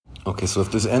Okay, so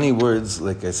if there's any words,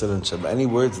 like I said on Shabbat, any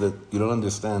words that you don't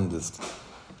understand, just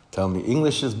tell me.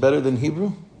 English is better than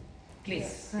Hebrew?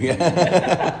 Please.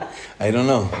 Yeah. I don't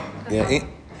know. Yeah.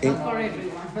 Not for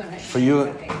everyone. For you,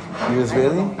 okay. you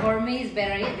Israeli? For me, it's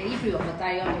better the Hebrew, but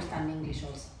I understand English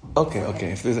also.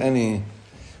 Okay. If there's any...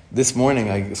 This morning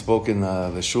I spoke in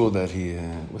the shul that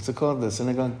what's it called? The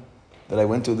synagogue that I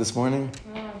went to this morning?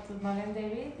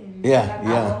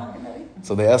 Yeah.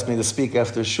 So they asked me to speak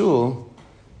after shul,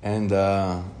 and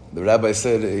the rabbi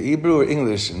said, Hebrew or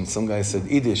English? And some guy said,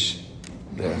 Yiddish.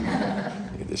 There.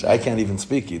 Yiddish. I can't even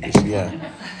speak Yiddish, yeah.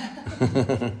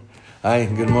 Hi,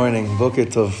 good morning. Boker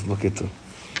tov, boker tov.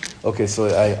 Okay, so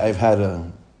I've had a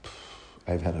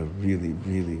really,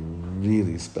 really,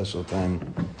 really special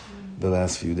time the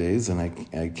last few days, and I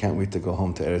can't wait to go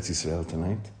home to Eretz Yisrael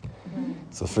tonight.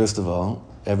 So first of all,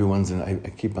 I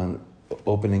keep on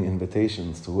opening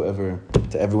invitations to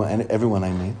everyone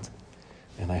I meet,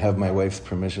 and I have my wife's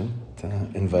permission to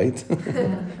invite.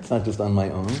 It's not just on my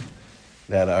own.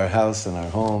 That our house and our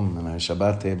home and our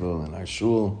Shabbat table and our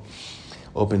shul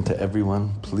open to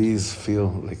everyone. Please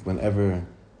feel like whenever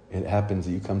it happens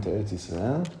that you come to Eretz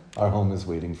Yisrael, our home is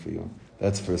waiting for you.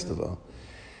 That's first of all.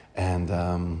 And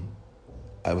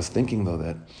I was thinking though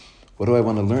that, what do I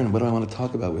want to learn? What do I want to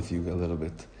talk about with you a little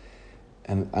bit?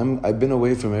 And I've been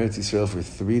away from Eretz Yisrael for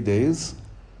 3 days,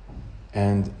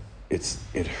 and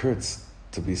it hurts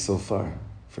to be so far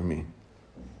for me.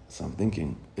 So I'm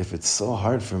thinking, if it's so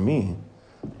hard for me,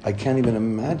 I can't even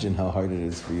imagine how hard it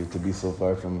is for you to be so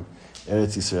far from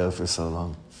Eretz Yisrael for so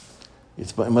long.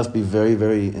 It must be very,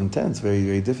 very intense, very,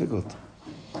 very difficult.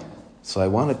 So I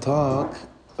want to talk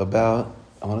about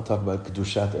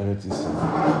Kedushat Eretz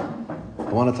Yisrael.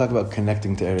 I want to talk about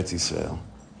connecting to Eretz Yisrael.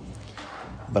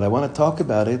 But I want to talk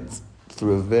about it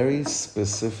through a very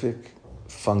specific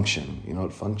function. You know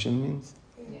what function means?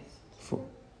 Yes. How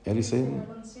do you say it?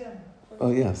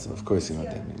 Oh yes, of course you know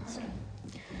what that means.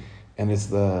 And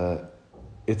it's a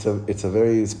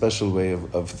very special way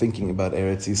of thinking about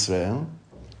Eretz Yisrael.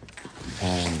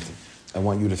 And I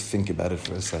want you to think about it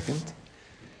for a second.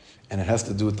 And it has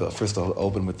to do with first I'll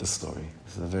open with the story.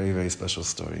 This is a very, very special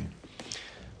story.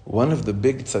 One of the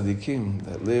big tzaddikim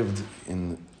that lived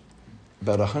in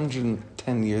about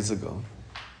 110 years ago,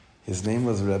 his name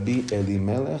was Rabbi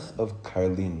Elimelech of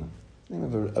Karlin.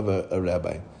 Name of a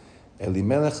rabbi.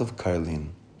 Elimelech of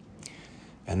Karlin.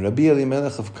 And Rabbi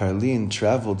Elimelech of Karlin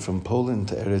traveled from Poland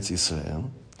to Eretz Yisrael.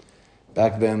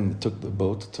 Back then, took the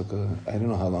boat, I don't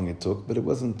know how long it took, but it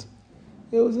was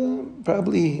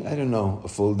probably, a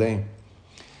full day.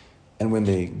 And when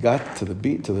they got to the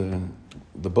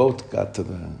boat got to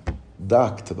the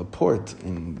dock, to the port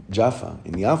in Jaffa,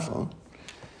 in Yaffo,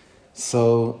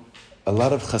 so a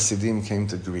lot of Hasidim came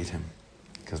to greet him,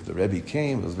 because the Rebbe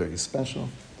came, it was very special.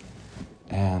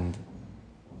 And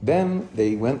then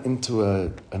they went into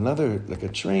a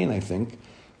train, I think,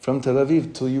 from Tel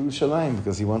Aviv to Yerushalayim,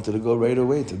 because he wanted to go right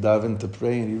away to daven, to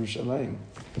pray in Yerushalayim.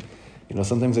 You know,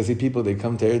 sometimes I see people, they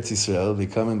come to Eretz Yisrael, they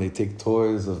come and they take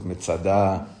tours of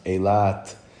Mitzada,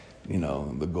 Eilat,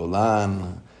 the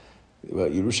Golan. Well,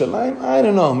 Yerushalayim, I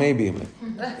don't know, maybe.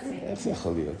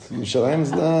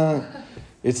 Yerushalayim's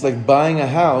it's like buying a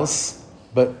house,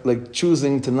 but like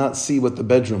choosing to not see what the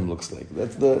bedroom looks like.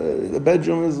 That's the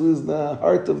bedroom is the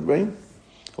heart of the brain.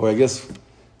 Or I guess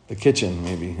the kitchen,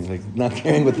 maybe. Like not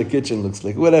caring what the kitchen looks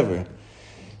like, whatever.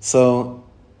 So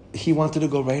he wanted to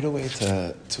go right away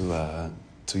to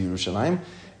Yerushalayim,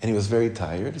 and he was very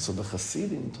tired. So the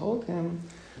Hasidim told him,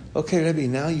 okay, Rebbe,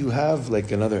 now you have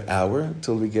like another hour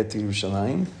till we get to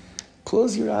Yerushalayim.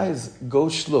 Close your eyes, go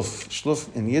shluf. Shluf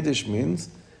in Yiddish means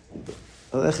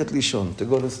lechet lishon, to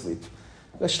go to sleep.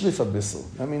 Shlif a bissel.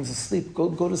 That means to sleep.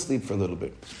 Go to sleep for a little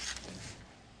bit.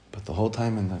 But the whole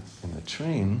time in the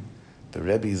train, the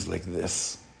Rebbe is like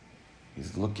this.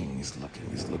 He's looking.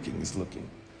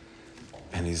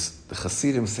 And the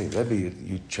Hasidim say, Rebbe,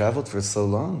 you traveled for so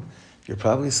long. You're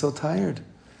probably so tired.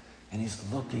 And he's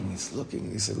looking. He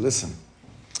said, listen,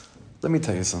 let me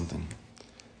tell you something.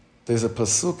 There's a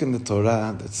pasuk in the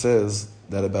Torah that says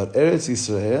that about Eretz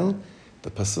Yisrael, the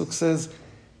pasuk says,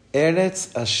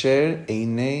 Eretz asher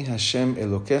einei Hashem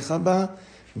Elokecha ba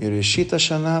mireshit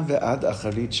hashana ve'ad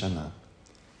acharit shana.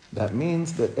 That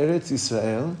means that Eretz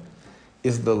Yisrael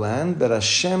is the land that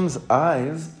Hashem's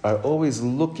eyes are always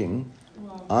looking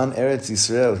on Eretz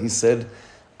Yisrael. He said,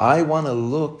 I want to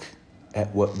look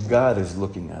at what God is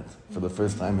looking at for the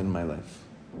first time in my life.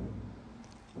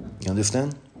 You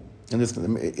understand? In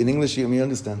English, you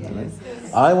understand that, right?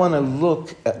 Yes. I want to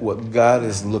look at what God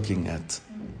is looking at.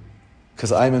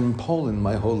 Because I'm in Poland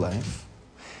my whole life.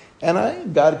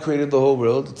 And God created the whole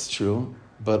world, it's true.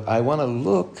 But I want to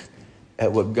look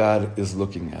at what God is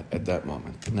looking at that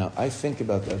moment. Now, I think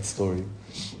about that story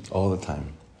all the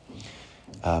time.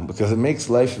 Because it makes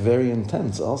life very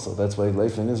intense also. That's why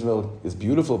life in Israel is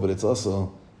beautiful, but it's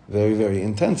also very, very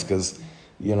intense because,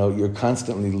 you're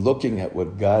constantly looking at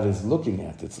what God is looking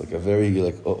at. It's like you're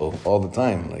like, all the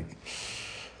time. Like,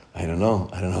 I don't know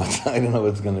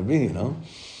what's going to be,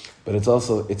 But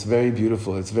it's very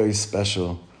beautiful. It's very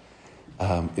special.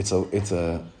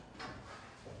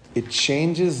 It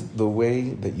changes the way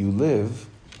that you live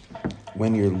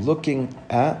when you're looking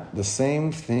at the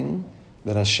same thing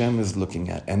that Hashem is looking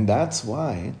at. And that's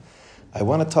why I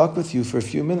want to talk with you for a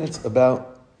few minutes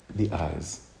about the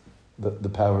eyes, the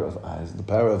power of eyes, the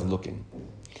power of looking.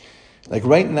 Like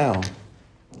right now,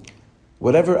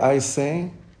 whatever I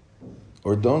say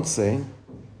or don't say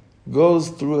goes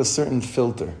through a certain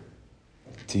filter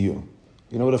to you.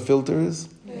 You know what a filter is?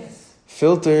 Yes.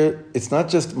 Filter, it's not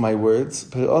just my words,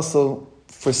 but also,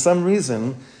 for some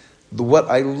reason, what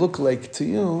I look like to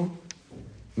you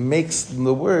makes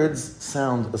the words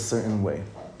sound a certain way.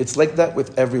 It's like that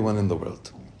with everyone in the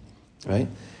world, right?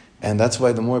 And that's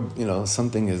why the more,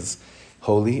 something is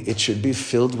holy, it should be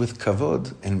filled with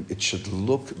kavod, and it should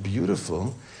look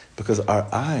beautiful, because our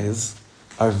eyes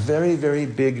are very, very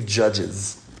big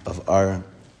judges of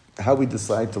how we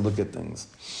decide to look at things.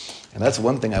 And that's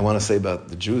one thing I want to say about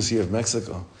the Jews here of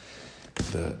Mexico.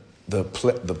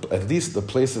 At least the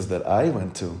places that I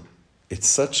went to, it's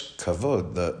such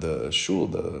kavod, the shul,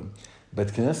 the Bet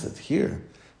Knesset here.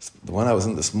 The one I was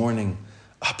in this morning,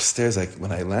 upstairs,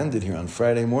 when I landed here on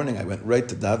Friday morning, I went right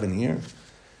to daven here.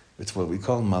 It's what we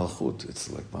call malchut. It's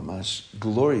like mamash,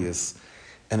 glorious.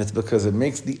 And it's because it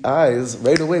makes the eyes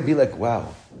right away be like,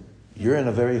 wow, you're in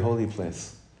a very holy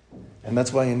place. And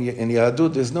that's why in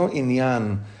Yahadut, there's no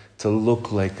inyan to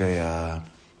look like a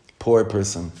poor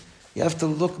person. You have to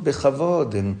look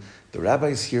bechavod. And the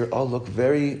rabbis here all look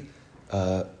very...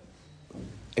 I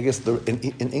guess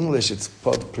in English it's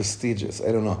called prestigious.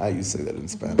 I don't know how you say that in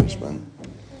Spanish, but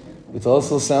it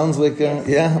also sounds like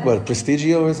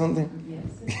prestigio or something?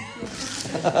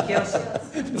 Yes.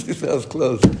 It sounds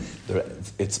close.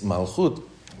 It's malchut.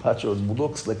 Pacho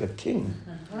looks like a king.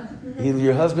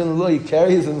 Your husband, he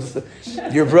carries him.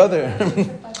 Your brother.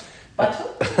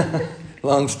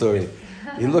 Long story.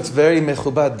 He looks very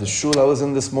mechubad. The shul I was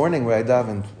in this morning where I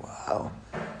davened, wow.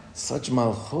 Such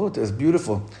malchut is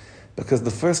beautiful, because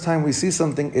the first time we see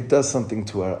something, it does something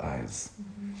to our eyes.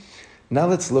 Mm-hmm. Now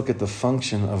let's look at the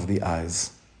function of the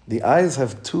eyes. The eyes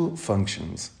have two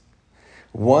functions.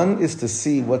 One is to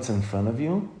see what's in front of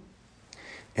you,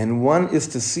 and one is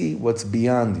to see what's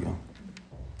beyond you.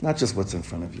 Not just what's in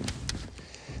front of you.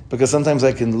 Because sometimes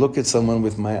I can look at someone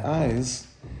with my eyes,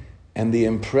 and the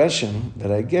impression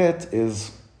that I get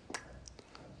is,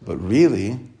 but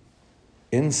really,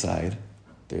 inside,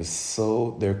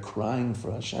 they're crying for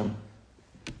Hashem.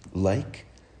 Like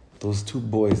those two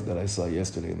boys that I saw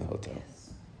yesterday in the hotel.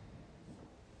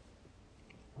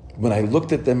 When I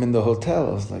looked at them in the hotel,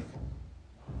 I was like,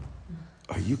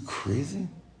 are you crazy?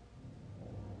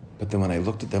 But then when I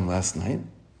looked at them last night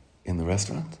in the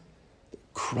restaurant,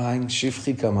 crying,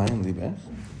 Shifchi kamayim libech.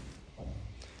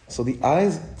 So the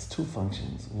eyes, it's two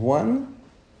functions. One,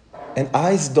 and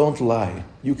eyes don't lie.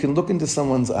 You can look into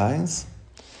someone's eyes,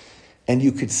 and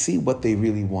you could see what they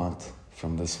really want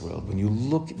from this world. When you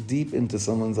look deep into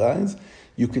someone's eyes,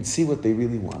 you could see what they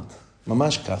really want.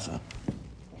 Mamash kacha.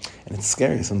 And it's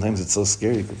scary. Sometimes it's so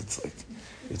scary because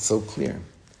it's so clear.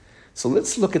 So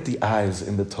let's look at the eyes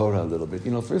in the Torah a little bit.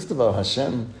 First of all,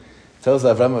 Hashem tells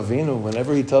Avraham Avinu,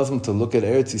 whenever he tells him to look at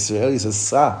Eretz Yisrael, he says,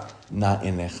 Sa na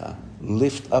enecha.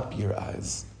 Lift up your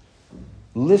eyes.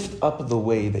 Lift up the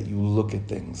way that you look at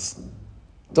things.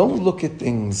 Don't look at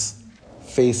things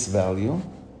face value.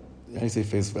 How do you say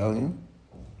face value?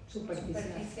 Superficial.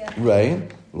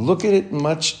 Right. Look at it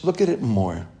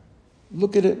more.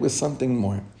 Look at it with something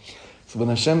more. So when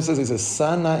Hashem says, he says,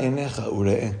 Sana enecha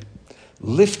ure'eh.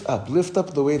 Lift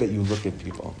up the way that you look at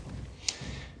people.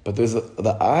 But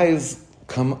the eyes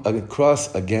come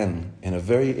across again in a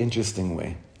very interesting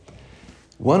way.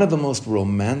 One of the most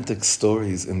romantic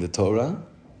stories in the Torah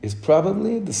is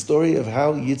probably the story of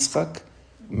how Yitzchak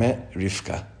met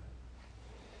Rivka.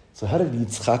 So how did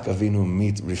Yitzchak Avinu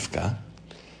meet Rivka?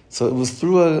 So it was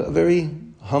through a very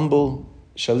humble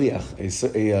shaliach,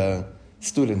 a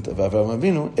student of Avraham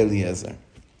Avinu, Eliezer.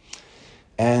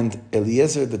 And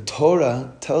Eliezer, the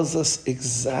Torah tells us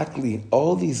exactly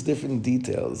all these different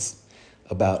details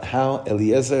about how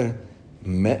Eliezer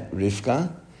met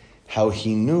Rivka, how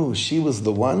he knew she was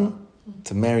the one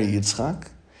to marry Yitzchak.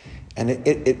 And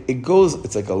it goes,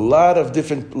 it's like a lot of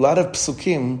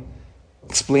psukim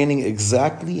explaining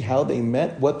exactly how they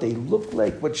met, what they looked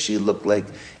like, what she looked like,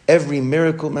 every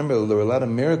miracle. Remember, there were a lot of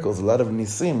miracles, a lot of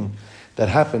nisim that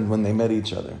happened when they met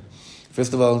each other.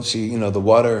 First of all, the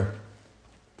water,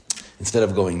 instead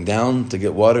of going down to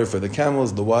get water for the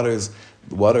camels, the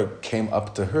water came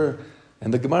up to her.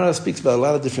 And the Gemara speaks about a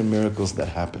lot of different miracles that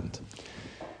happened.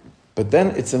 But then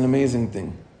it's an amazing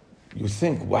thing. You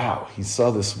think, wow, he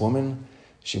saw this woman.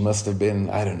 She must have been,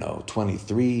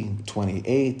 23,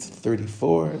 28,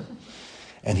 34.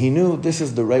 And he knew this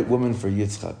is the right woman for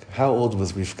Yitzchak. How old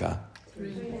was Rivka?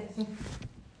 3.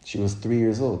 She was 3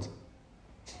 years old.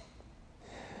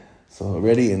 So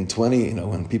already in 20,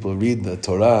 when people read the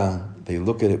Torah, they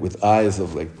look at it with eyes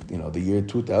of the year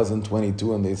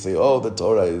 2022, and they say, oh, the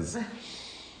Torah is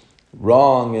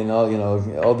wrong, and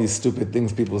all these stupid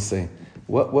things people say.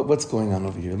 What's going on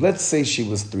over here? Let's say she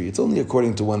was 3. It's only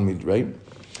according to one mid, right?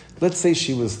 Let's say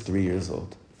she was 3 years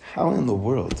old. How in the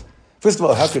world? First of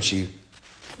all, how could she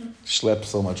schlep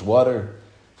so much water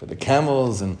for the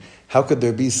camels? And how could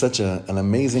there be such an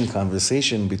amazing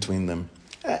conversation between them?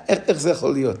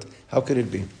 How could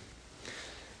it be?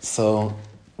 So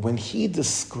when he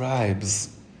describes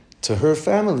to her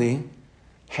family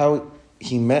how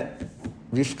he met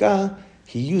Rivka,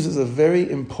 he uses a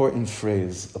very important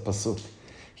phrase, a pasuk.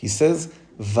 He says,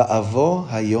 Va'avo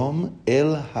hayom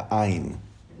el ha'ayin.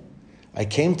 I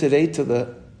came today to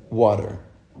the water.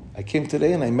 I came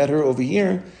today and I met her over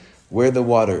here where the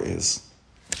water is.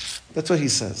 That's what he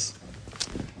says.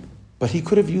 But he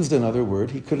could have used another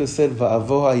word. He could have said,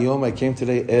 Va'avo hayom, I came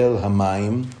today el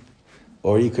hamayim.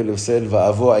 Or he could have said,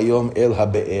 Va'avo hayom el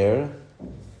habe'er,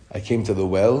 I came to the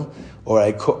well. Or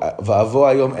Va'avo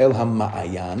hayom el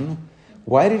hama'ayan.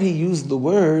 Why did he use the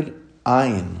word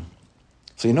ayin?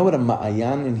 So you know what a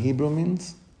ma'ayan in Hebrew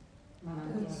means?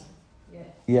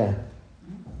 Yeah.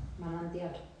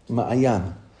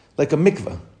 Ma'ayan. Like a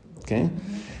mikvah. Okay?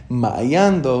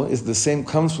 Ma'ayan, though,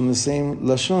 comes from the same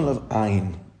lashon of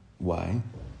ayin. Why?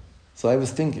 So I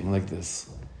was thinking like this.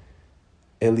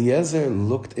 Eliezer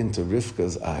looked into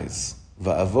Rivka's eyes.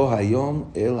 Va'avo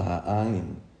hayom el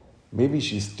ha'ayin. Maybe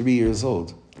she's 3 years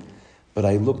old. But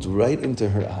I looked right into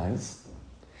her eyes,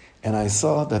 and I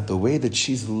saw that the way that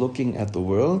she's looking at the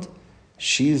world,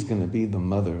 she's going to be the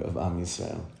mother of Am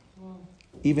Yisrael.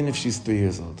 Even if she's 3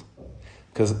 years old.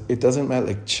 Because it doesn't matter,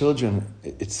 like children,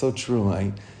 it's so true.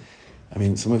 I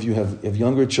mean, some of you have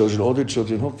younger children, older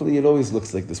children. Hopefully it always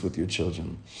looks like this with your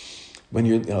children.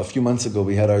 When a few months ago,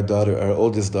 we had our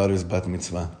oldest daughter's bat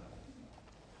mitzvah.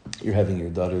 You're having your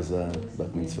daughter's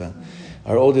bat mitzvah.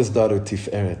 Our oldest daughter,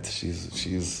 Tiferet,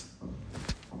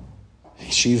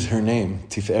 she's her name.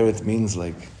 Tiferet means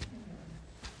like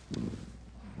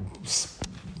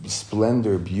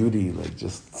splendor, beauty, like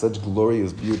just such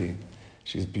glorious beauty.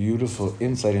 She's beautiful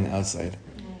inside and outside.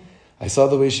 I saw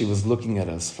the way she was looking at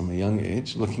us from a young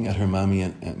age, looking at her mommy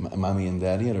and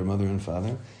daddy, at her mother and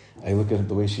father. I look at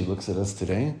the way she looks at us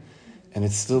today, and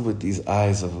it's still with these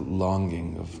eyes of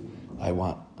longing, of I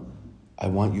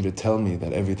want you to tell me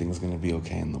that everything's going to be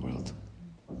okay in the world.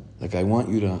 Like I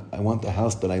want the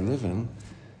house that I live in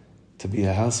to be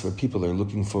a house where people are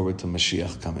looking forward to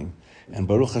Mashiach coming. And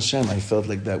Baruch Hashem, I felt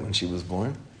like that when she was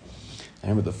born. I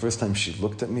remember the first time she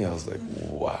looked at me, I was like,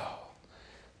 wow,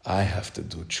 I have to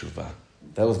do tshuva.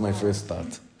 That was my first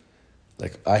thought.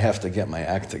 Like, I have to get my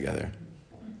act together.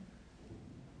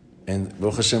 And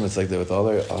Baruch Hashem, it's like that with all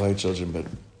our children, but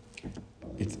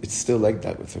it's still like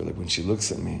that with her. Like when she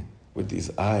looks at me with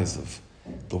these eyes of,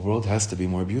 the world has to be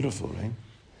more beautiful, right?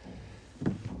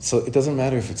 So it doesn't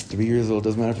matter if it's 3 years old,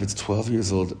 doesn't matter if it's 12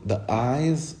 years old. The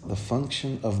eyes, the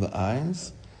function of the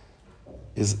eyes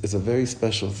is a very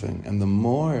special thing. And the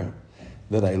more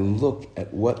that I look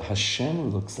at what Hashem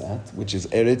looks at, which is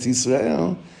Eretz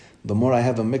Yisrael, the more I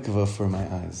have a mikvah for my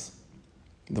eyes.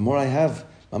 The more I have,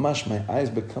 mamash, my eyes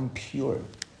become pure.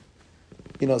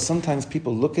 Sometimes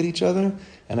people look at each other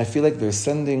and I feel like they're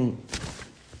sending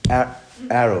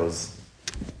arrows.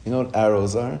 You know what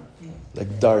arrows are?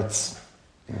 Like darts.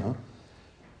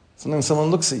 Sometimes someone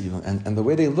looks at you and the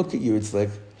way they look at you, it's like,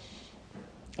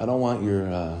 I don't want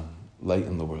your light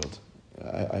in the world.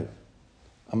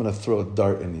 I'm going to throw a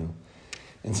dart in you.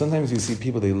 And sometimes you see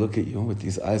people, they look at you with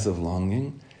these eyes of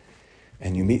longing,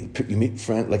 and you meet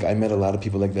friends, like I met a lot of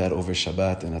people like that over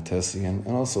Shabbat and Atesi, and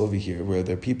also over here, where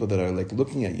there are people that are like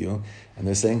looking at you, and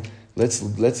they're saying,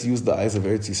 let's use the eyes of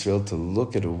Eretz Yisrael to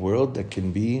look at a world that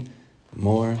can be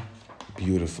more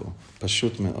beautiful.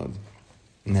 Pashut me'od.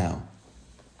 Now,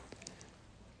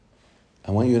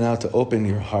 I want you now to open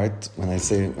your heart when I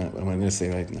say what I'm going to say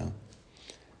right now.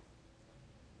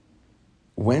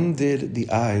 When did the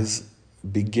eyes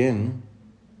begin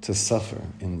to suffer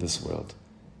in this world?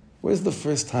 Where's the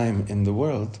first time in the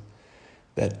world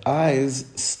that eyes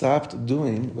stopped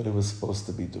doing what it was supposed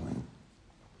to be doing?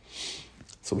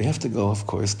 So we have to go, of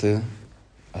course, to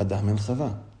Adam and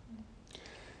Chava.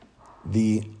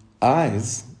 The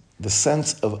eyes, the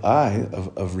sense of eye,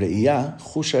 of re'iyah,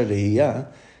 chusha re'iyah,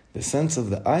 the sense of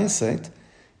the eyesight,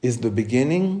 is the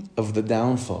beginning of the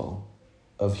downfall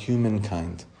of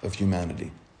humankind, of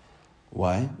humanity.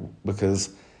 Why? Because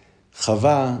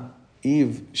Chava,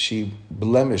 Eve, she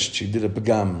blemished, she did a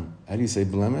pagam. How do you say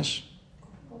blemish?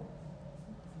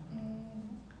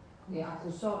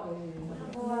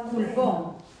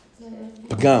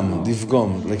 Pagam,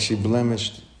 divgom, like she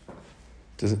blemished.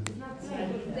 Does it?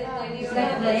 Is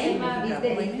that blame?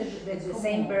 Is the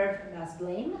same verb as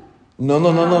blame? No.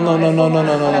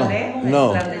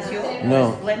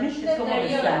 Blemish es como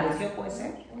esclareció, puede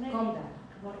ser.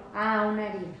 Una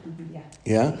herida.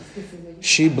 Yeah?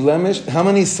 She blemished. How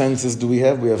many senses do we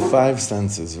have? We have 5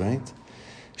 senses, right?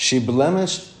 She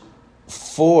blemished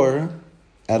 4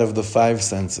 out of the 5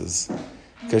 senses.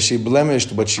 Because she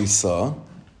blemished what she saw,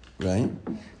 right?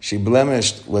 She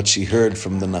blemished what she heard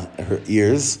from her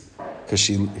ears, because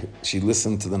she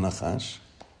listened to the nachash,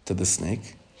 to the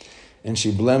snake. And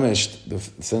she blemished the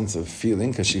sense of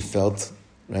feeling, because she felt,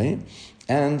 right?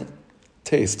 And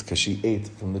taste, because she ate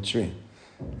from the tree.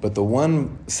 But the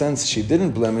one sense she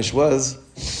didn't blemish was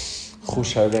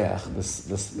chush hareach,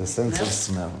 the sense of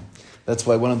smell. That's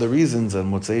why one of the reasons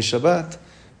on Motzei Shabbat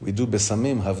we do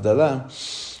besamim, havdalah,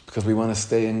 because we want to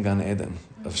stay in Gan Eden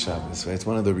of Shabbos. Right? It's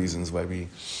one of the reasons why we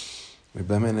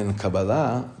bemen in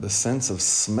Kabbalah. The sense of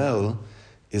smell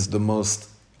is the most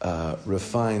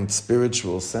refined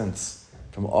spiritual sense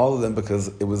from all of them, because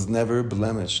it was never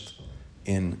blemished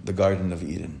in the Garden of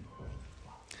Eden.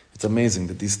 It's amazing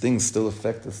that these things still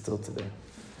affect us still today.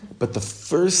 But the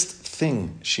first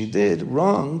thing she did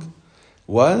wrong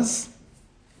was,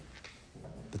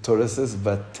 the Torah says,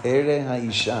 Vatere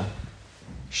ha'isha.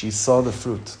 She saw the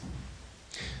fruit.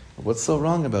 What's so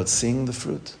wrong about seeing the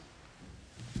fruit?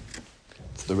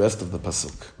 It's the rest of the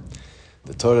pasuk.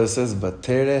 The Torah says,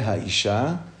 Vatere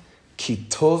ha'isha ki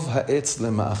tov ha'etz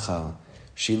lema'achal.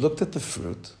 She looked at the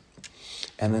fruit,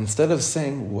 and instead of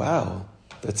saying, wow,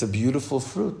 that's a beautiful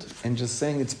fruit, and just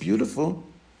saying it's beautiful,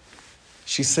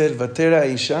 she said, Vatere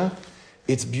ha'isha,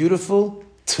 it's beautiful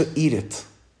to eat it.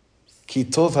 Ki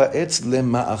tov ha'etz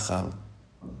lema'achal.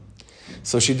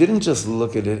 So she didn't just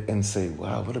look at it and say,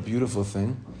 wow, what a beautiful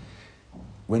thing.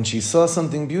 When she saw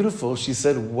something beautiful, she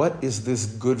said, what is this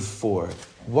good for?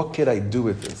 What could I do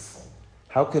with this?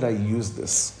 How could I use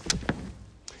this?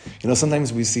 You know,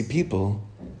 sometimes we see people,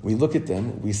 we look at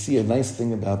them, we see a nice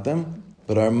thing about them,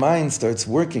 but our mind starts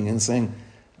working and saying,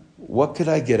 what could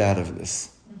I get out of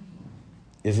this?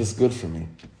 Is this good for me?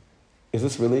 Is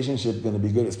this relationship going to be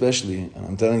good? Especially, and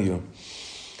I'm telling you,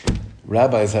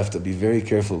 rabbis have to be very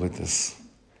careful with this,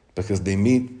 because they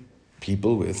meet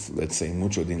people with, let's say,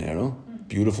 mucho dinero,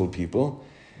 beautiful people,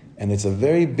 and it's a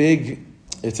very big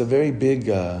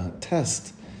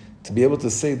test to be able to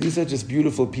say, these are just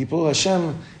beautiful people.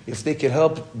 Hashem, if they could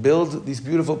help build these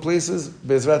beautiful places,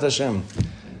 Bezrat Hashem.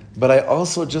 But I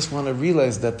also just want to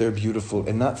realize that they're beautiful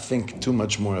and not think too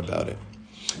much more about it.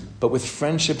 But with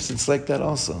friendships, it's like that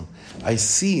also. I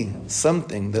see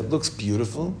something that looks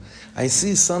beautiful. I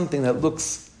see something that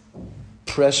looks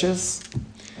precious.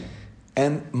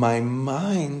 And my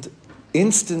mind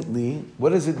instantly, what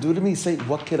does it do to me? Say,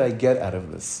 what could I get out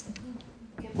of this?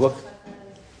 What?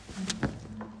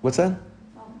 What's that?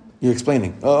 You're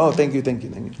explaining. Oh, thank you.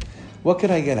 What could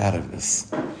I get out of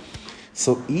this?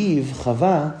 So Eve,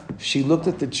 Chava, she looked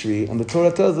at the tree, and the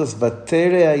Torah tells us,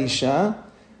 Vatere ha'isha,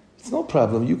 it's no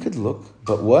problem, you could look.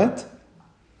 But what?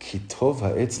 Ki tov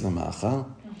ha'etz lema'achal.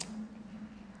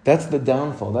 That's the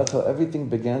downfall. That's how everything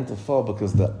began to fall,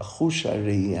 because the chush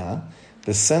ha're'iyah,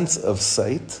 the sense of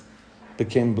sight,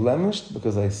 became blemished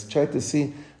because I tried to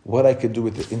see what I could do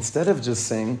with it. Instead of just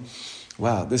saying,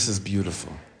 wow, this is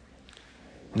beautiful.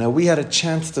 Now we had a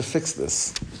chance to fix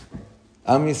this.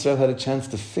 Am Yisrael had a chance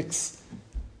to fix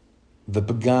the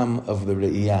pagam of the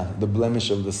re'iyah, the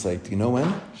blemish of the sight. You know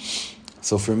when?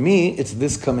 So for me, it's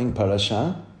this coming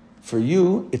parasha. For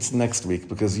you, it's next week,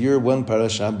 because you're one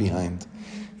parasha behind.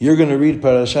 You're going to read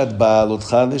parashat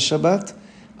Ba'alotcha Shabbat.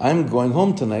 I'm going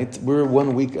home tonight. We're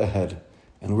 1 week ahead.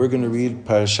 And we're going to read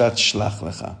parashat Shlach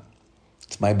Lecha.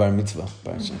 It's my bar mitzvah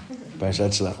parasha. Parashat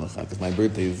Shlach Lecha, because my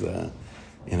birthday is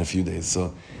in a few days.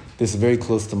 So this is very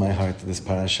close to my heart, this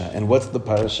parasha. And what's the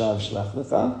parasha of Shlach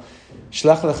Lecha?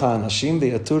 Shlach Lecha anashim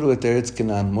ve'yaturu et eretz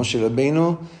Canaan. Moshe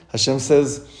Rabbeinu, Hashem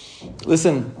says,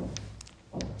 listen,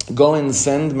 go and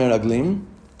send meraglim,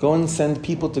 go and send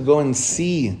people to go and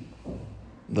see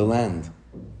the land.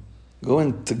 Go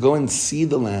and see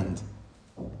the land.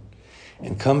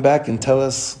 And come back and tell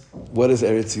us what is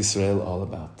Eretz Yisrael all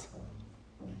about.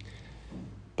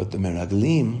 But the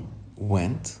Meraglim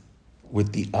went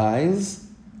with the eyes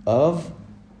of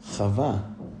Chava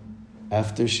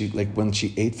after when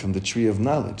she ate from the tree of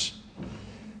knowledge.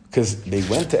 Because they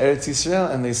went to Eretz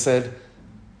Yisrael and they said,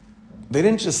 they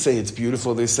didn't just say it's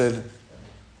beautiful, they said,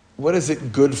 what is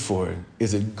it good for?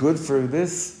 Is it good for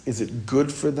this? Is it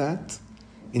good for that?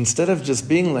 Instead of just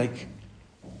being like,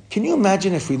 can you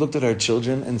imagine if we looked at our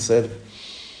children and said,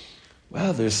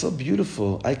 wow, they're so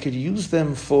beautiful, I could use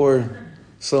them for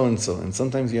so-and-so. And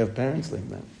sometimes you have parents like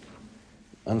that.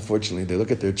 Unfortunately, they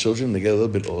look at their children, they get a little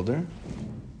bit older,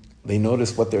 they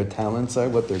notice what their talents are,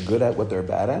 what they're good at, what they're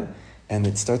bad at, and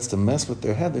it starts to mess with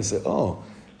their head. They say, oh,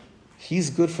 he's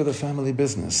good for the family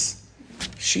business.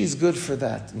 She's good for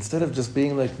that. Instead of just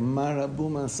being like,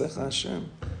 Marabuma Secha Hashem,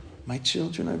 my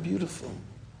children are beautiful.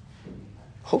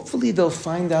 Hopefully they'll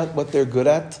find out what they're good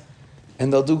at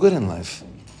and they'll do good in life.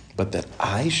 But that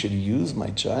I should use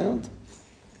my child?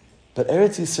 But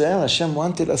Eretz Yisrael, Hashem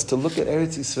wanted us to look at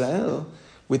Eretz Yisrael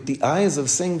with the eyes of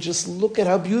saying, just look at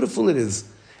how beautiful it is.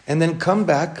 And then come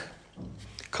back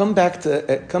to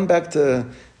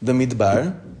the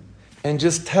Midbar, and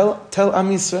just tell Am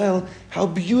Yisrael how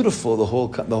beautiful the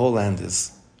whole land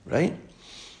is, right?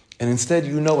 And instead,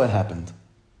 you know what happened.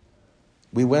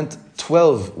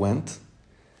 12 went,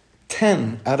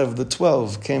 10 out of the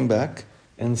 12 came back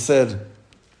and said,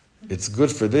 it's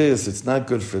good for this, it's not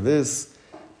good for this.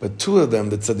 But 2 of them,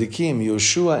 the tzaddikim,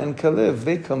 Yoshua and Kollel,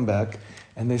 they come back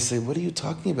and they say, what are you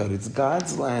talking about? It's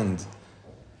God's land.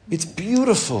 It's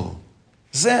beautiful.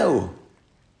 Zeu.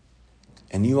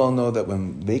 And you all know that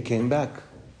when they came back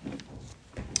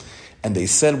and they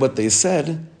said what they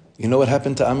said, you know what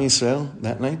happened to Am Yisrael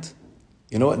that night?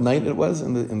 You know what night it was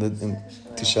in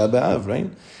Tisha B'Av, right?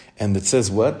 And it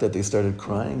says what? That they started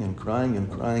crying and crying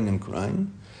and crying and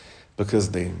crying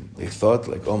because they thought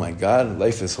like, oh my God,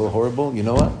 life is so horrible. You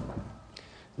know what?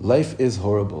 Life is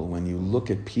horrible when you look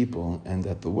at people and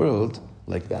at the world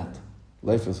like that.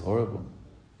 Life is horrible.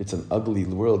 It's an ugly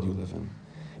world you live in.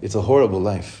 It's a horrible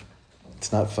life.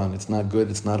 It's not fun. It's not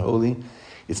good. It's not holy.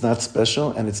 It's not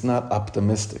special, and it's not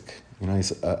optimistic. You know,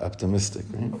 he's optimistic,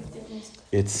 right?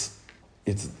 It's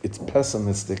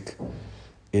pessimistic.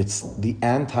 It's the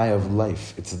anti of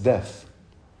life. It's death.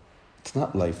 It's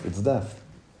not life. It's death.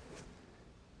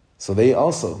 So they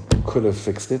also could have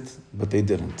fixed it, but they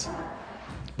didn't.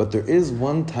 But there is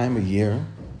one time a year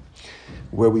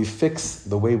where we fix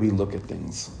the way we look at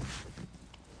things.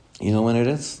 You know when it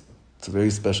is? It's a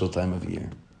very special time of year.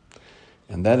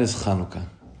 And that is Chanukah.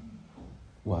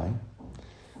 Why?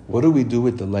 What do we do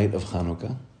with the light of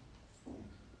Chanukah?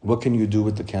 What can you do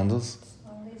with the candles?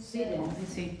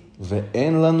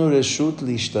 Ve'en lanu reshut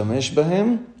lishtamesh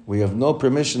bahem. We have no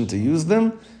permission to use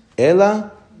them.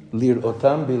 Ela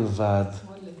lir'otam bilvad.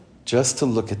 Just to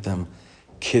look at them.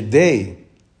 Kedei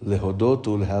lehodot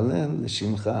ulhalel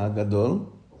l'shimcha hagadol.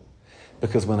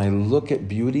 Because when I look at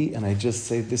beauty and I just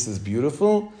say, this is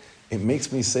beautiful, it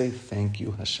makes me say, thank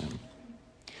you, Hashem.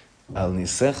 Al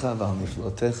nisecha v'al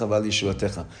niflotecha v'al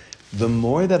yeshuatecha. The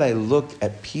more that I look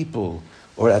at people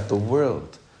or at the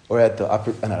world or at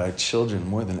our children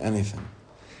more than anything,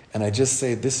 and I just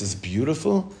say, this is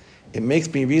beautiful, it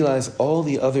makes me realize all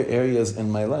the other areas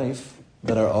in my life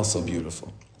that are also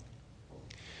beautiful.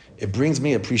 It brings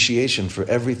me appreciation for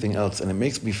everything else, and it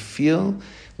makes me feel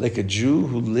like a Jew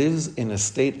who lives in a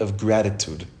state of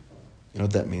gratitude. You know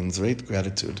what that means, right?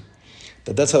 Gratitude.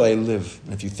 That's how I live.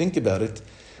 And if you think about it,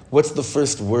 what's the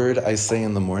first word I say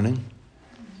in the morning?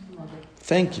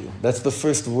 Thank you. That's the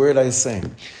first word I say.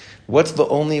 What's the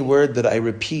only word that I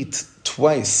repeat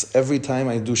twice every time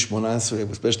I do Shmona Esrei,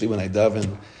 especially when I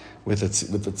daven with the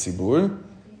tzibur?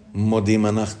 Modim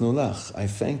anachnu lach. I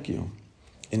thank you.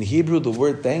 In Hebrew, the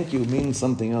word thank you means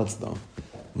something else, though.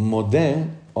 Modeh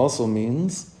also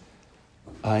means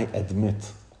I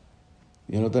admit.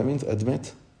 You know what that means?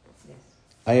 Admit? Yes.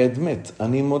 I admit.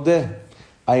 Ani modeh.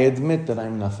 I admit that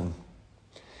I'm nothing.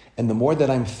 And the more that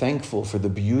I'm thankful for the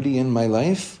beauty in my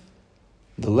life,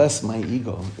 the less my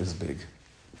ego is big.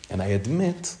 And I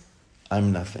admit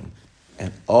I'm nothing.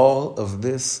 And all of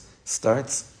this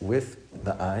starts with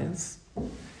the eyes,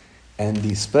 and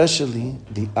especially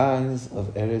the eyes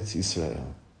of Eretz Yisrael.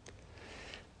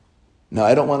 Now,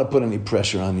 I don't want to put any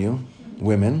pressure on you,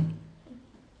 women,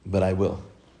 but I will.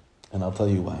 And I'll tell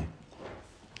you why.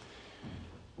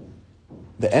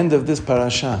 The end of this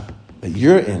parasha that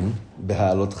you're in,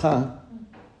 Beha'alotcha,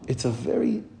 it's a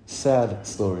very sad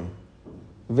story.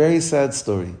 Very sad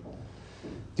story.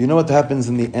 Do you know what happens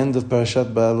in the end of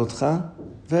Parashat Beha'alotcha?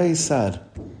 Very sad.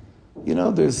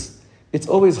 it's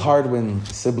always hard when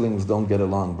siblings don't get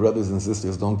along, brothers and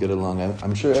sisters don't get along.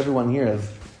 I'm sure everyone here has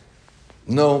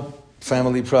no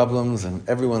family problems and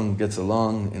everyone gets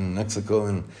along in Mexico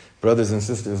and brothers and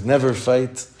sisters never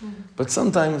fight. But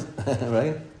sometimes,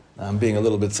 right? I'm being a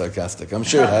little bit sarcastic. I'm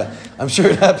sure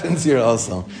it happens here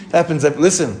also. It happens.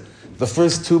 Listen, the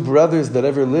first two brothers that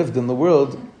ever lived in the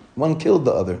world, one killed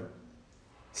the other.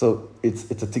 So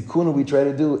it's a tikkun we try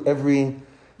to do every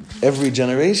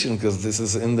generation, because this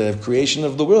is in the creation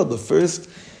of the world. The first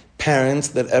parents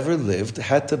that ever lived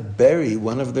had to bury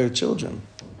one of their children.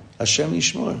 Hashem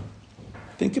Yishmor.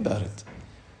 Think about it.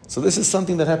 So this is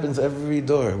something that happens every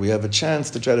door. We have a chance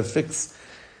to try to fix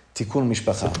tikkun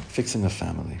mishpacha, fixing a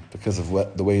family, because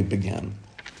of the way it began.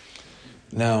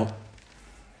 Now,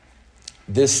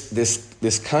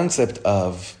 this concept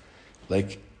of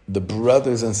like the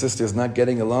brothers and sisters not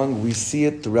getting along, we see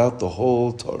it throughout the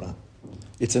whole Torah.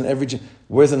 It's in every.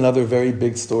 Where's another very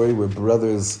big story where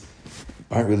brothers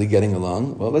aren't really getting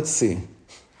along? Well, let's see.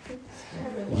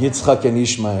 Yitzchak and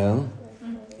Ishmael,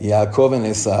 Yaakov and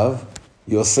Esav,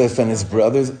 Yosef and his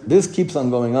brothers. This keeps on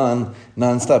going on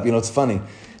nonstop. It's funny.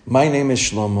 My name is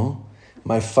Shlomo.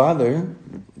 My father,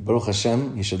 Baruch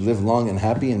Hashem, he should live long and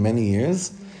happy in many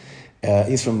years.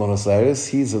 He's from Buenos Aires.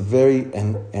 He's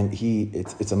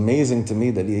it's amazing to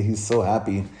me that he's so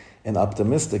happy and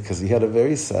optimistic, because he had a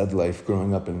very sad life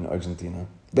growing up in Argentina.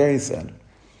 Very sad.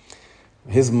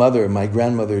 His mother, my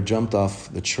grandmother, jumped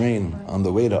off the train on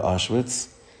the way to Auschwitz,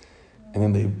 and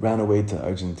then they ran away to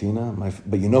Argentina.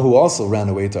 But you know who also ran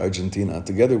away to Argentina,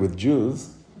 together with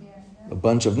Jews? A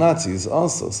bunch of Nazis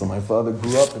also. So my father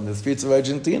grew up in the streets of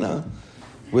Argentina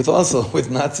with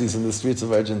Nazis in the streets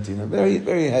of Argentina. Very,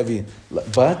 very heavy.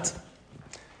 But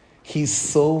he's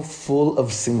so full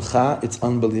of simcha, it's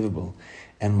unbelievable.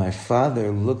 And my father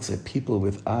looks at people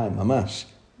with eye, mamash.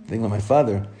 Think of my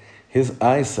father, his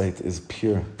eyesight is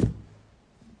pure.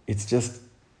 It's just,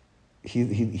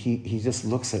 he just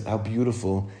looks at how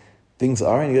beautiful things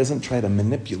are, and he doesn't try to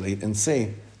manipulate and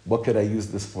say, what could I use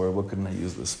this for? What couldn't I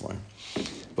use this for?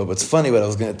 But what's funny, what I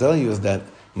was going to tell you is that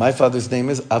my father's name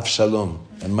is Avshalom,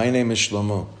 and my name is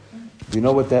Shlomo. Do you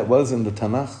know what that was in the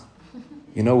Tanakh?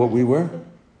 You know what we were?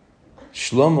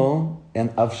 Shlomo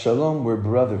and Avshalom were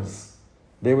brothers.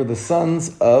 They were the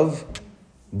sons of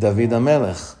David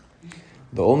HaMelech.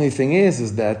 The only thing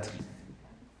is that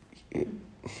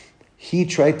he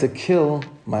tried to kill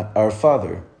our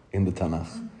father in the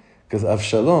Tanakh, because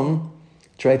Avshalom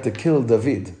tried to kill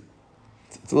David.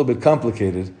 It's a little bit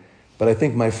complicated, but I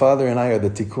think my father and I are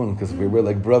the tikkun, because we're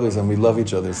like brothers and we love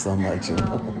each other so much.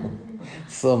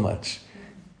 So much.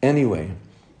 Anyway,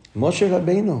 Moshe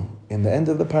Rabbeinu, in the end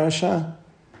of the parasha,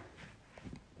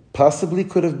 possibly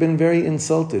could have been very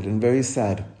insulted and very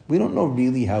sad. We don't know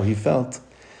really how he felt,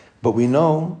 but we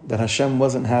know that Hashem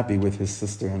wasn't happy with his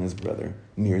sister and his brother,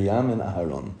 Miriam and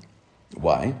Aharon.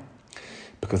 Why?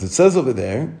 Because it says over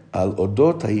there, Al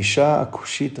odot ha'isha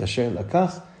akushit asher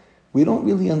lakach. We don't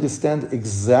really understand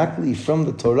exactly from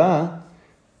the Torah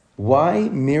why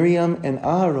Miriam and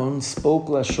Aharon spoke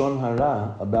lashon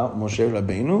hara about Moshe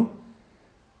Rabbeinu.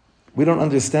 We don't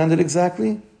understand it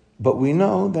exactly, but we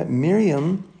know that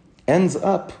Miriam ends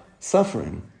up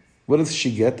suffering. What does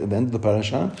she get at the end of the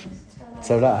parasha?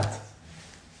 Tzarat.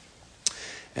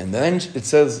 And then it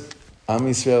says, Am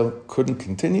Yisrael couldn't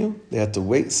continue. They had to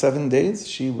wait 7 days.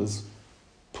 She was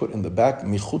put in the back,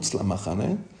 michutz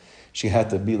lamachaneh. She had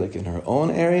to be like in her own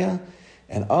area.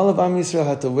 And all of Am Yisrael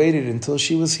had to wait until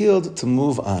she was healed to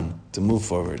move on, to move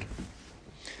forward.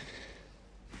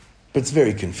 But it's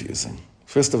very confusing.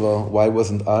 First of all, why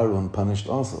wasn't Aaron punished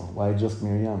also? Why just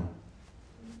Miriam?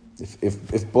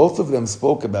 If both of them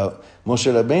spoke about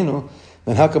Moshe Rabbeinu,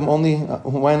 then how come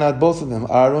why not both of them?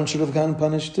 Aaron should have gotten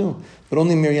punished too, but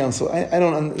only Miriam. So I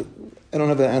don't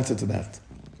have the answer to that.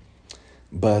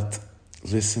 But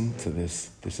listen to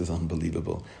this. This is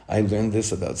unbelievable. I learned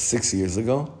this about 6 years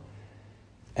ago,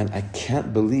 and I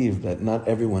can't believe that not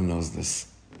everyone knows this.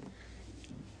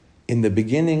 In the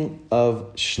beginning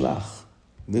of Shlach,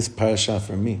 this parasha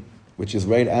for me, which is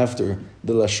right after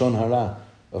the Lashon Hara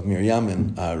of Miriam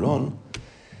and Aaron.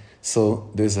 So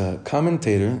there's a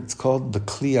commentator, it's called the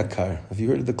Kli Yakar. Have you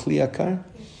heard of the Kli Yakar?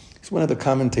 He's one of the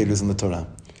commentators in the Torah.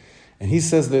 And he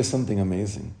says there's something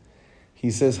amazing.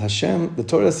 He says, the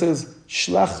Torah says,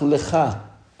 Shlach lecha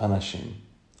anashim.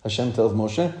 Hashem tells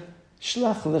Moshe,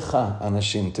 Shlach lecha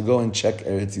anashim, to go and check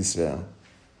Eretz Yisrael.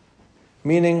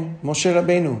 Meaning, Moshe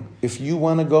Rabbeinu, if you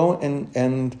want to go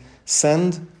and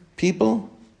send people,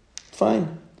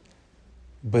 fine.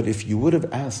 But if you would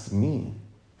have asked me,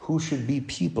 who should be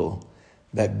people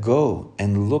that go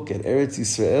and look at Eretz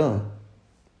Yisrael,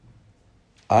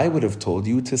 I would have told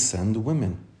you to send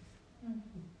women.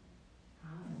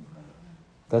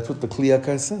 That's what the Kli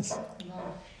Yakar says.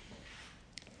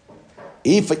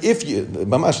 If you,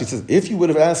 Mamash, he says, if you would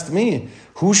have asked me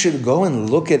who should go and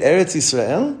look at Eretz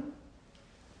Yisrael,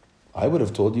 I would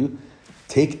have told you,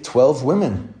 take 12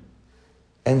 women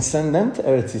and send them to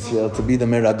Eretz Yisrael to be the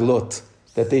meraglot,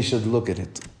 that they should look at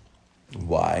it.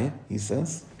 Why, he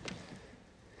says?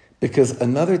 Because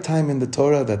another time in the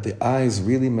Torah that the eyes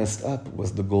really messed up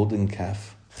was the golden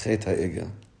calf, Chet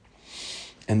HaEgel.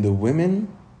 And the women,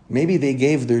 maybe they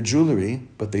gave their jewelry,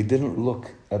 but they didn't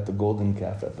look at the golden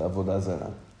calf, at the Avodah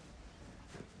Zarah.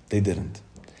 They didn't.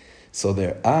 So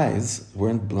their eyes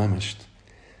weren't blemished.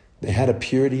 They had a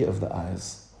purity of the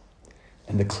eyes.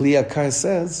 And the Kli Yakar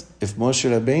says, if Moshe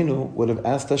Rabbeinu would have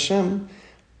asked Hashem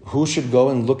who should go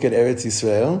and look at Eretz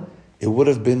Yisrael, it would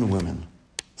have been women.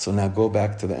 So now go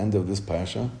back to the end of this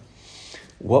parsha.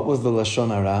 What was the Lashon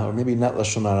Hara, or maybe not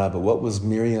Lashon Hara, but what was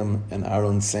Miriam and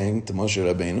Aaron saying to Moshe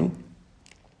Rabbeinu?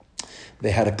 They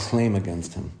had a claim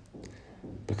against him.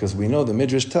 Because we know, the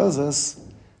Midrash tells us,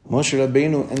 Moshe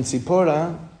Rabbeinu and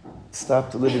Tzipora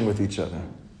stopped living with each other,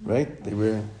 right?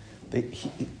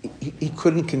 He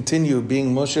couldn't continue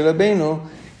being Moshe Rabbeinu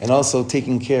and also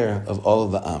taking care of all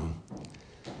of the Am.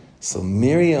 So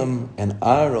Miriam and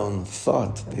Aaron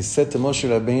thought, they said to Moshe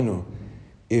Rabbeinu,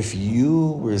 if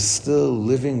you were still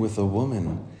living with a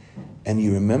woman and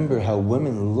you remember how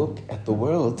women look at the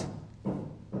world,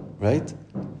 right?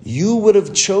 You would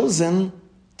have chosen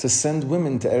to send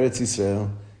women to Eretz Yisrael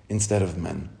instead of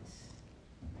men.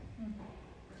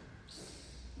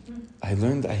 I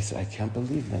learned, I said, I can't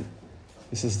believe that.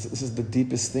 This is the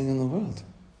deepest thing in the world.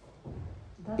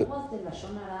 That was the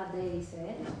Lashon Hara they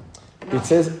said. It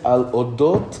says, Al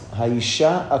Odot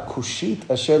Haisha Akushit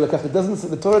Asher Lakach. It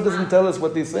doesn't. The Torah doesn't tell us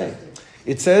what they say.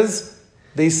 It says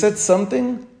they said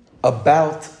something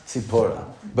about Tzipora,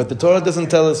 but the Torah doesn't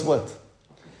tell us what.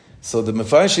 So the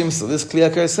Mefarshim, so this Kli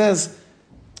Yakar says,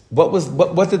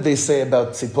 what did they say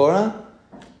about Tzipora?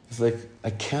 It's like, I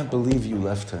can't believe you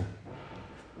left her.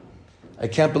 I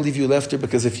can't believe you left her,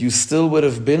 because if you still would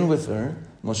have been with her,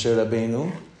 Moshe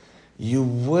Rabbeinu, you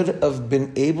would have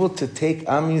been able to take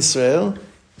Am Yisrael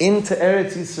into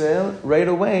Eretz Yisrael right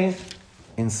away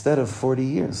instead of 40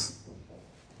 years.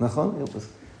 Nachon? It was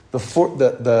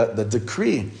the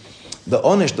decree, the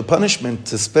onish, the punishment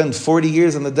to spend 40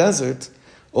 years in the desert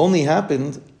only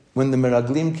happened when the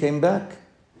Meraglim came back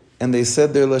and they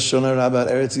said their Lashon Hara about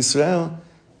Eretz Yisrael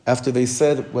after they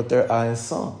said what their eyes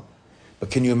saw.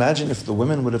 But can you imagine if the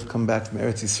women would have come back from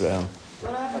Eretz Yisrael?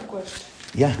 But I have a question.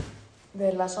 Yeah.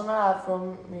 The Lashon Hara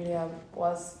from Miriam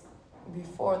was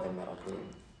before the Meraglim.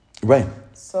 Right.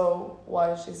 So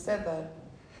why she said that?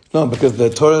 No, because the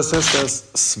Torah says that's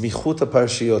smichut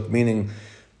parshiot, meaning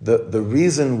the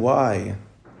reason why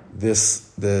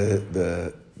this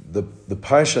the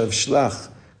parsha of Shlach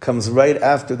comes right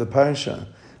after the parsha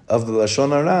of the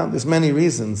Lashon Hara. There's many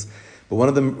reasons, but one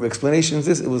of the explanations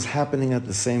is it was happening at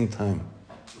the same time.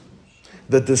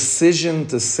 The decision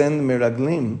to send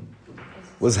Meraglim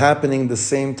was happening the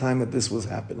same time that this was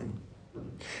happening.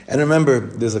 And remember,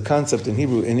 there's a concept in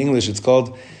Hebrew, in English, it's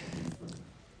called,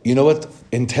 you know what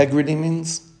integrity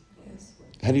means? Yes.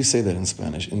 How do you say that in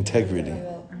Spanish? Integrity.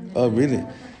 Oh, really?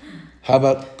 How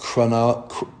about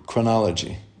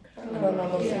chronology?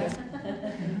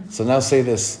 So now say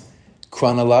this,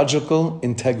 chronological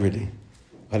integrity.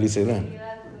 How do you say that?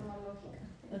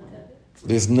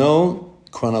 There's no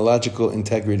chronological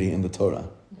integrity in the Torah.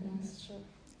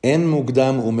 En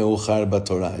mugdam umeuchar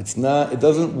b'Torah. It's not. It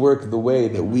doesn't work the way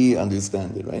that we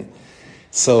understand it, right?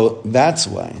 So that's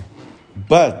why.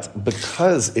 But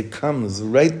because it comes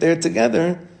right there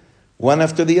together, one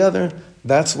after the other,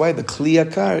 that's why the Kli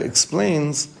Yakar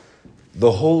explains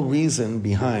the whole reason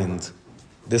behind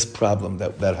this problem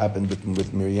that happened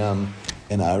with Miriam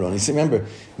and Aaron. You see, remember,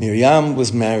 Miriam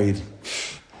was married.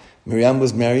 Miriam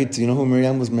was married to. You know who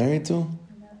Miriam was married to?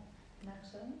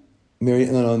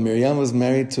 Miriam was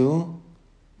married to,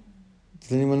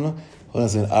 does anyone know? Hold on a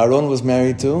second. Aaron was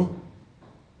married to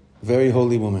a very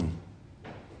holy woman.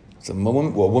 It's a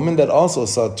woman that also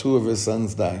saw two of her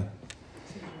sons die.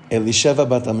 Elisheva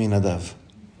bat Aminadav.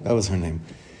 That was her name.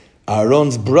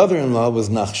 Aaron's brother-in-law was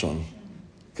Nachshon,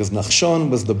 because Nachshon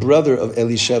was the brother of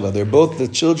Elisheva. They're both the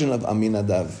children of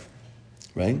Aminadav,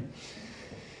 right?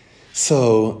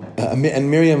 So,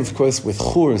 and Miriam, of course, with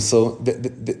Chur. So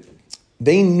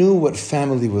they knew what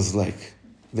family was like.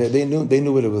 They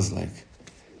knew what it was like.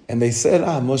 And they said,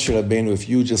 Moshe Rabbeinu, if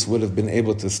you just would have been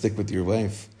able to stick with your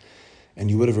wife,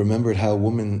 and you would have remembered how a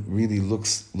woman really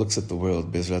looks at the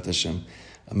world, Bezrat Hashem.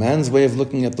 A man's way of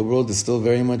looking at the world is still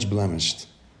very much blemished.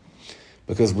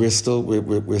 Because we're stuck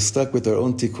with our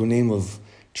own tikkunim of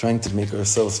trying to make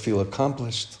ourselves feel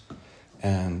accomplished.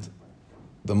 And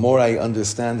the more I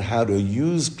understand how to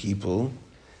use people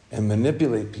and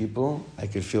manipulate people, I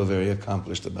could feel very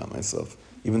accomplished about myself.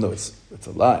 Even though it's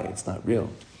a lie, it's not real.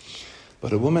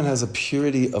 But a woman has a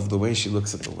purity of the way she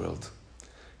looks at the world.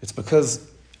 It's because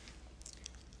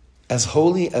as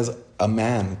holy as a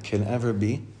man can ever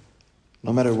be,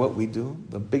 no matter what we do,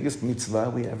 the biggest mitzvah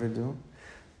we ever do,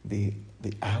 the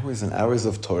hours and hours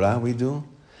of Torah we do,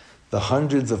 the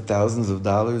hundreds of thousands of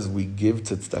dollars we give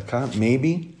to tzedakah,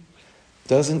 maybe,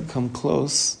 doesn't come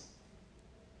close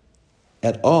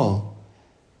at all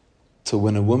to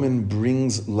when a woman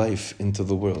brings life into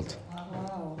the world.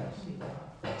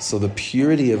 So the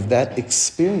purity of that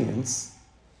experience,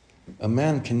 a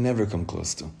man can never come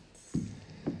close to.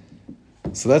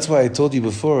 So that's why I told you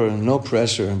before, no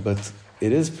pressure, but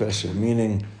it is pressure,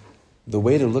 meaning the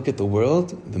way to look at the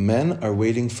world, the men are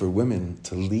waiting for women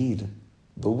to lead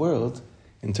the world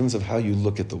in terms of how you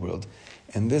look at the world.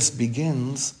 And this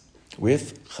begins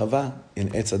with Chava in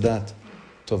Etz Hadat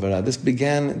Tovara.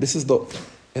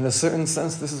 In a certain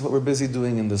sense, this is what we're busy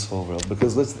doing in this whole world.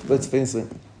 Because let's face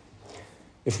it,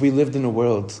 if we lived in a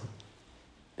world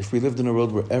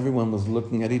where everyone was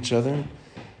looking at each other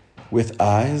with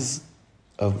eyes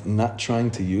of not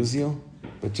trying to use you,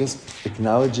 but just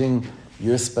acknowledging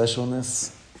your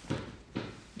specialness,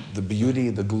 the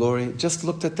beauty, the glory, just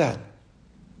looked at that.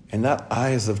 And not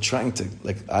eyes of trying to,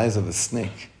 like eyes of a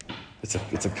snake. It's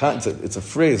a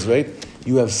phrase, right?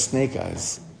 You have snake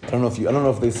eyes. I don't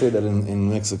know if they say that in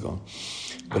Mexico.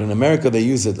 But in America they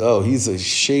use it, oh, he's a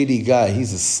shady guy,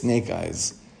 he's a snake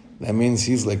eyes. That means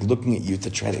he's like looking at you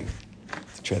to try to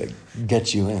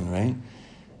get you in, right?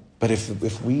 But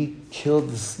if we killed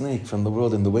the snake from the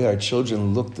world and the way our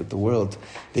children looked at the world,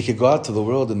 they could go out to the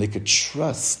world and they could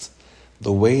trust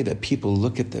the way that people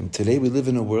look at them. Today we live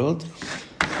in a world,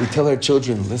 we tell our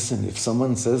children, listen,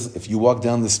 if you walk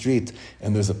down the street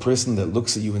and there's a person that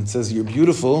looks at you and says, you're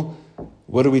beautiful,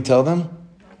 what do we tell them?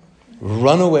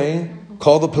 Run away,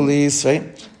 call the police,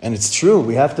 right? And it's true,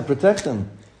 we have to protect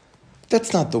them.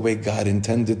 That's not the way God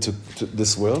intended to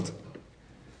this world.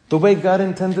 The way God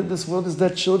intended this world is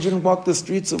that children walk the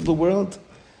streets of the world.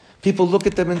 People look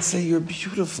at them and say, you're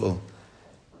beautiful.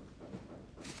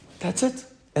 That's it.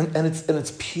 And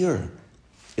it's pure.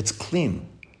 It's clean.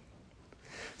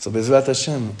 So Bezrat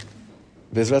Hashem,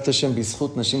 B'zchut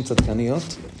Nashim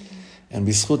Tzadkaniyot, and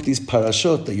B'zchut these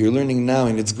parashot that you're learning now,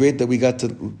 and it's great that we got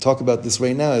to talk about this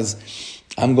right now, as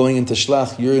I'm going into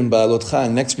Shlach, you're in Ba'alotcha,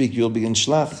 and next week you'll be in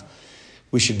Shlach.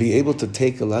 We should be able to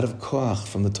take a lot of koach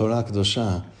from the Torah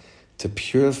Kedosha to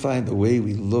purify the way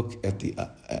we look at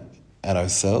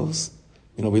ourselves.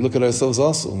 You know, we look at ourselves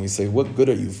also and we say, what good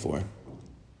are you for?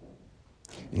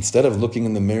 Instead of looking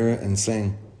in the mirror and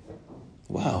saying,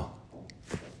 wow.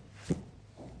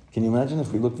 Can you imagine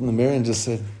if we looked in the mirror and just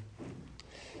said,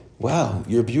 wow,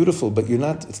 you're beautiful, but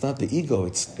it's not the ego,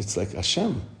 it's like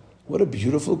Hashem. What a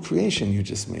beautiful creation you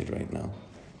just made right now.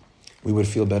 We would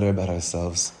feel better about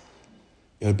ourselves.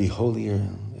 It would be holier.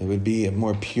 It would be a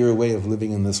more pure way of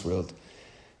living in this world.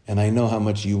 And I know how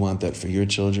much you want that for your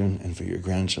children and for your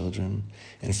grandchildren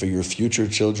and for your future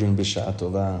children, B'sha'a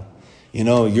Tovah. You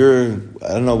know, I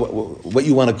don't know what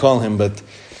you want to call him, but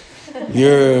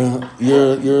your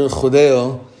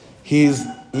Chodeo, he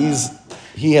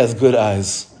has good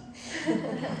eyes.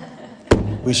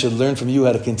 We should learn from you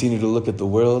how to continue to look at the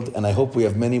world, and I hope we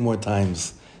have many more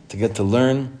times to get to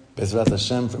learn Bezrat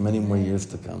Hashem for many more years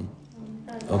to come.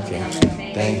 Okay.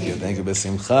 Thank you.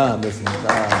 Besimcha.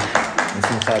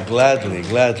 Gladly.